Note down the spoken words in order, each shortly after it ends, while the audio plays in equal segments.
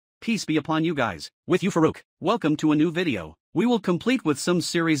Peace be upon you guys. With you Farouk. Welcome to a new video. We will complete with some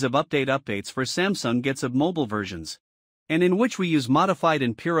series of updates for Samsung gets of mobile versions, and in which we use modified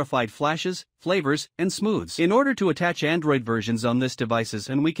and purified flashes, flavors, and smooths in order to attach Android versions on this devices,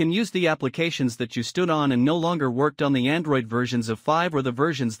 and we can use the applications that you stood on and no longer worked on the Android versions of 5 or the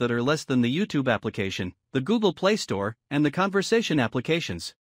versions that are less than the YouTube application, the Google Play Store, and the conversation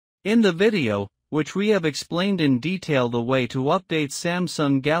applications. In the video, which we have explained in detail the way to update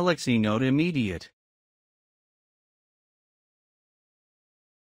Samsung Galaxy Note immediate.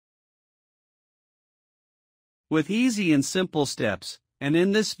 With easy and simple steps, and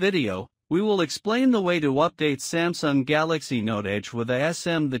in this video, we will explain the way to update Samsung Galaxy Note Edge with a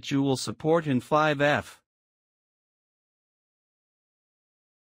SM that you will support in 5F.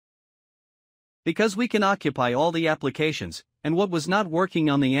 Because we can occupy all the applications, and what was not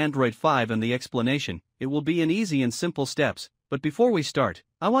working on the Android 5 and the explanation, it will be in easy and simple steps. But before we start,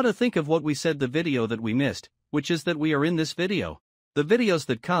 I want to think of what we said the video that we missed, which is that we are in this video. The videos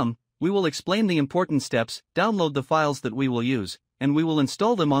that come, we will explain the important steps, download the files that we will use, and we will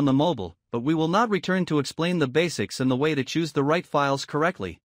install them on the mobile, but we will not return to explain the basics and the way to choose the right files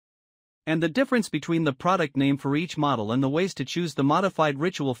correctly, and the difference between the product name for each model and the ways to choose the modified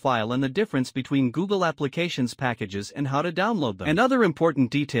ritual file and the difference between Google Applications packages and how to download them, and other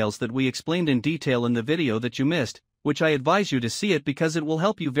important details that we explained in detail in the video that you missed, which I advise you to see it because it will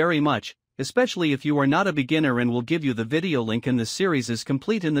help you very much, especially if you are not a beginner, and will give you the video link in this series is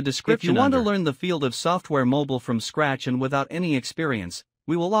complete in the description. If you want to learn the field of software mobile from scratch and without any experience,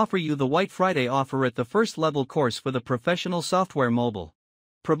 we will offer you the White Friday offer at the first level course for the professional software mobile,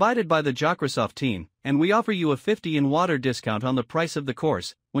 provided by the Jocrasoft team, and we offer you a 50 in water discount on the price of the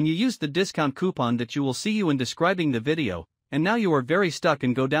course when you use the discount coupon that you will see you in describing the video. And now you are very stuck,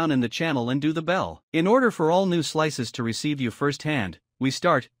 and go down in the channel and do the bell in order for all new slices to receive you firsthand. We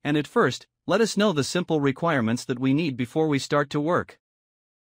start, and at first, let us know the simple requirements that we need before we start to work.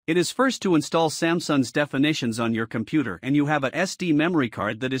 It is first to install Samsung's definitions on your computer, and you have a SD memory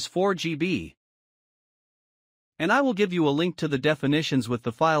card that is 4 GB. And I will give you a link to the definitions with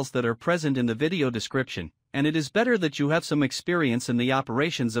the files that are present in the video description, and it is better that you have some experience in the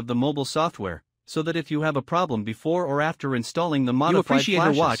operations of the mobile software, so that if you have a problem before or after installing the modified flashes, you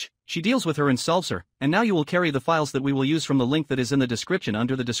appreciate her watch, she deals with her and solves her, and now you will carry the files that we will use from the link that is in the description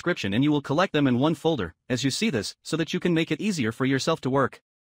under the description, and you will collect them in one folder, as you see this, so that you can make it easier for yourself to work.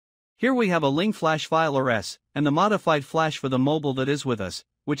 Here we have a link flash file or S, and the modified flash for the mobile that is with us,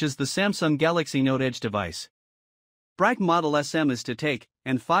 which is the Samsung Galaxy Note Edge device. Bragg model SM is to take,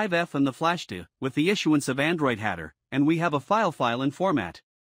 and 5F and the flash to, with the issuance of Android header, and we have a file in format,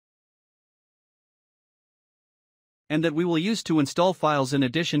 and that we will use to install files in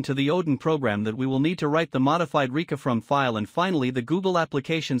addition to the Odin program that we will need to write the modified Rika from file, and finally the Google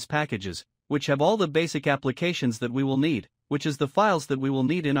Applications packages, which have all the basic applications that we will need, which is the files that we will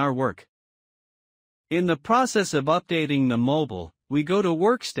need in our work. In the process of updating the mobile, we go to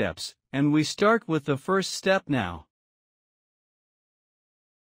work steps, and we start with the first step now.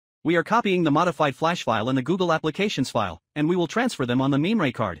 We are copying the modified flash file and the Google Applications file, and we will transfer them on the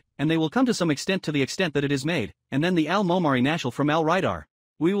memory card, and they will come to some extent to the extent that it is made, and then the Al-Momari Nashal from Al-Ridar.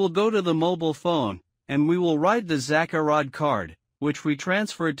 We will go to the mobile phone, and we will write the Zakarad card, which we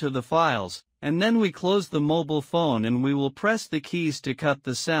transferred to the files, and then we close the mobile phone, and we will press the keys to cut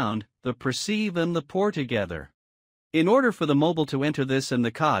the sound, the perceive and the pour together. In order for the mobile to enter this and the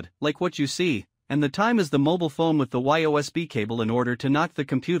cod, like what you see, and the time is the mobile phone with the USB cable in order to knock the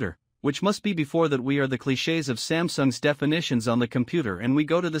computer, which must be before that we are the clichés of Samsung's definitions on the computer, and we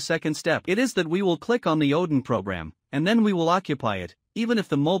go to the second step. It is that we will click on the Odin program, and then we will occupy it. Even if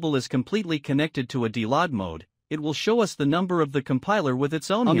the mobile is completely connected to a deload mode, it will show us the number of the compiler with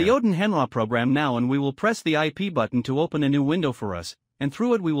its own on the Odin Henra program now, and we will press the IP button to open a new window for us, and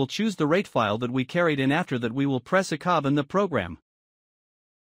through it we will choose the rate file that we carried in. After that we will press a cob in the program,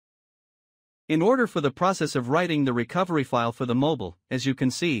 in order for the process of writing the recovery file for the mobile, as you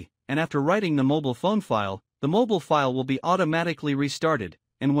can see, and after writing the mobile phone file, the mobile file will be automatically restarted,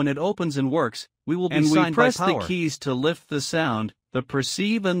 and when it opens and works, we will be signed by power. And we press the keys to lift the sound, the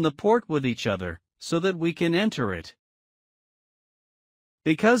perceive and the port with each other, so that we can enter it.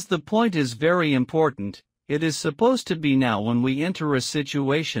 Because the point is very important, it is supposed to be now when we enter a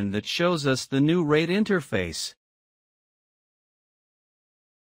situation that shows us the new rate interface.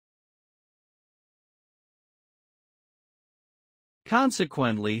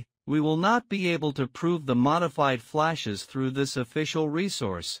 Consequently, we will not be able to prove the modified flashes through this official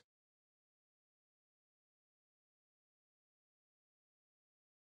resource.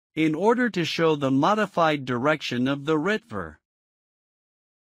 In order to show the modified direction of the Ritver,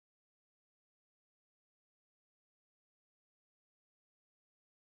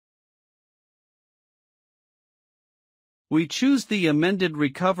 We choose the amended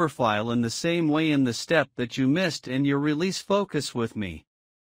recover file in the same way in the step that you missed in your release focus with me.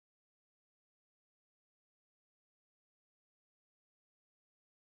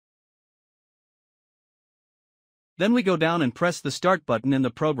 Then we go down and press the start button in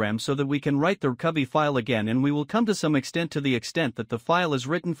the program so that we can write the recovery file again, and we will come to some extent to the extent that the file is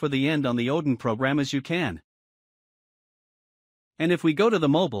written for the end on the Odin program as you can. And if we go to the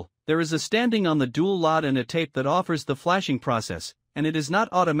mobile, there is a standing on the dual lot and a tape that offers the flashing process, and it is not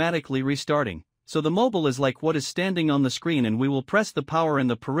automatically restarting, so the mobile is like what is standing on the screen, and we will press the power in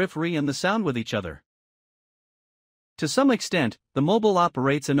the periphery and the sound with each other. To some extent, the mobile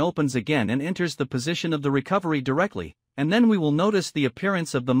operates and opens again and enters the position of the recovery directly, and then we will notice the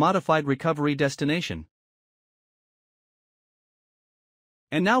appearance of the modified recovery destination.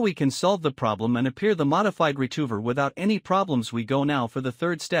 And now we can solve the problem and appear the modified retriever without any problems. We go now for the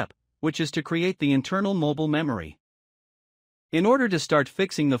third step, which is to create the internal mobile memory. In order to start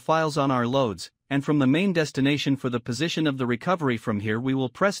fixing the files on our loads, and from the main destination for the position of the recovery, from here we will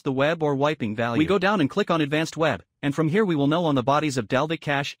press the web or wiping value. We go down and click on Advanced Web, and from here we will know on the bodies of Dalvik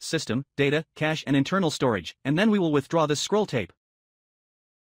Cache, System, Data, Cache and Internal Storage, and then we will withdraw this scroll tape.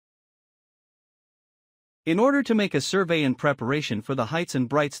 In order to make a survey in preparation for the heights and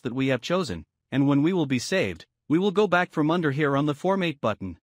brights that we have chosen, and when we will be saved, we will go back from under here on the Formate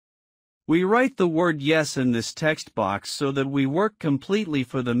button. We write the word yes in this text box so that we work completely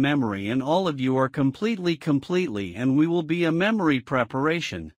for the memory, and all of you are completely, and we will be a memory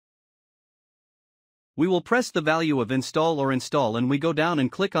preparation. We will press the value of install or install, and we go down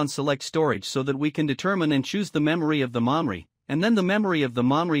and click on select storage so that we can determine and choose the memory of the memory, and then the memory of the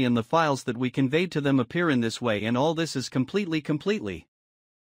memory and the files that we conveyed to them appear in this way, and all this is completely.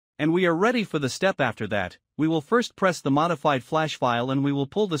 And we are ready for the step after that. We will first press the modified flash file and we will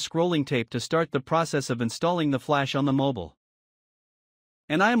pull the scrolling tape to start the process of installing the flash on the mobile.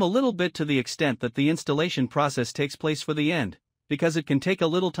 And I am a little bit to the extent that the installation process takes place for the end, because it can take a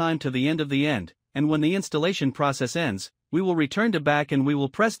little time to the end of the end, and when the installation process ends, we will return to back and we will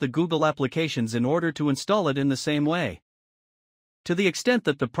press the Google applications in order to install it in the same way. To the extent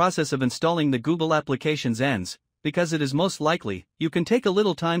that the process of installing the Google applications ends, because it is most likely, you can take a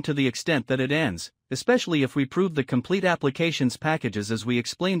little time to the extent that it ends, especially if we prove the complete applications packages as we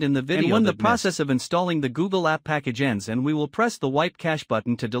explained in the video. And when the process of installing the Google app package ends, and we will press the wipe cache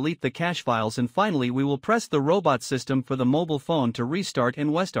button to delete the cache files, and finally we will press the robot system for the mobile phone to restart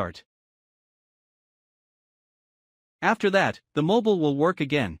and restart. After that, the mobile will work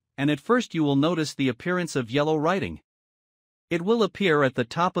again, and at first you will notice the appearance of yellow writing. It will appear at the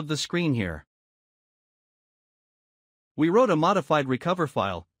top of the screen here. We wrote a modified recover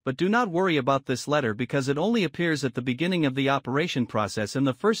file, but do not worry about this letter because it only appears at the beginning of the operation process, and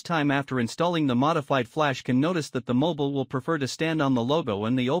the first time after installing the modified flash can notice that the mobile will prefer to stand on the logo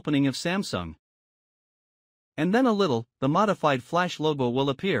and the opening of Samsung. And then the modified flash logo will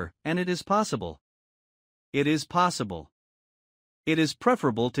appear, and it is possible. It is possible. It is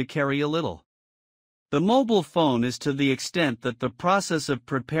preferable to carry a little. The mobile phone is to the extent that the process of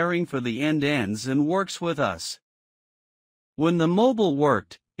preparing for the end ends and works with us. When the mobile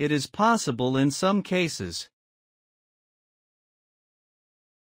worked, it is possible in some cases.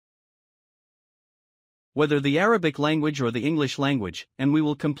 Whether the Arabic language or the English language, and we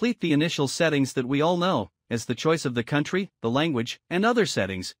will complete the initial settings that we all know, as the choice of the country, the language, and other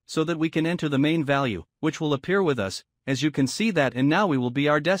settings, so that we can enter the main value, which will appear with us, as you can see that, and now we will be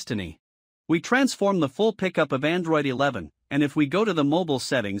our destiny. We transform the full pickup of Android 11, and if we go to the mobile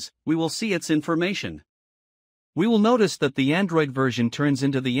settings, we will see its information. We will notice that the Android version turns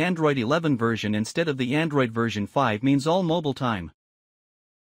into the Android 11 version instead of the Android version 5, means all mobile time.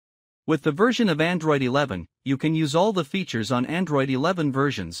 With the version of Android 11, you can use all the features on Android 11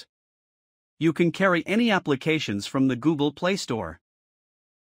 versions. You can carry any applications from the Google Play Store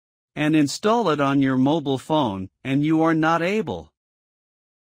and install it on your mobile phone, and you are not able.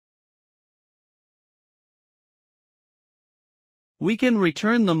 We can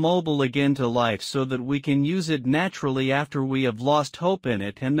return the mobile again to life so that we can use it naturally after we have lost hope in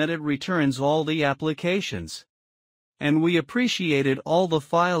it, and that it returns all the applications. And we appreciated all the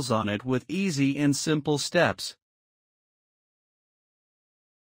files on it with easy and simple steps.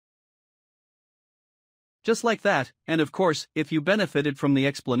 Just like that, and of course, if you benefited from the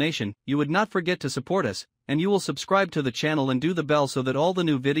explanation, you would not forget to support us, and you will subscribe to the channel and do the bell so that all the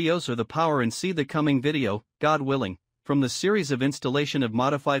new videos are the power, and see the coming video, God willing, from the series of installation of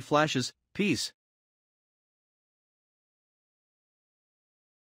modified flashes. Peace.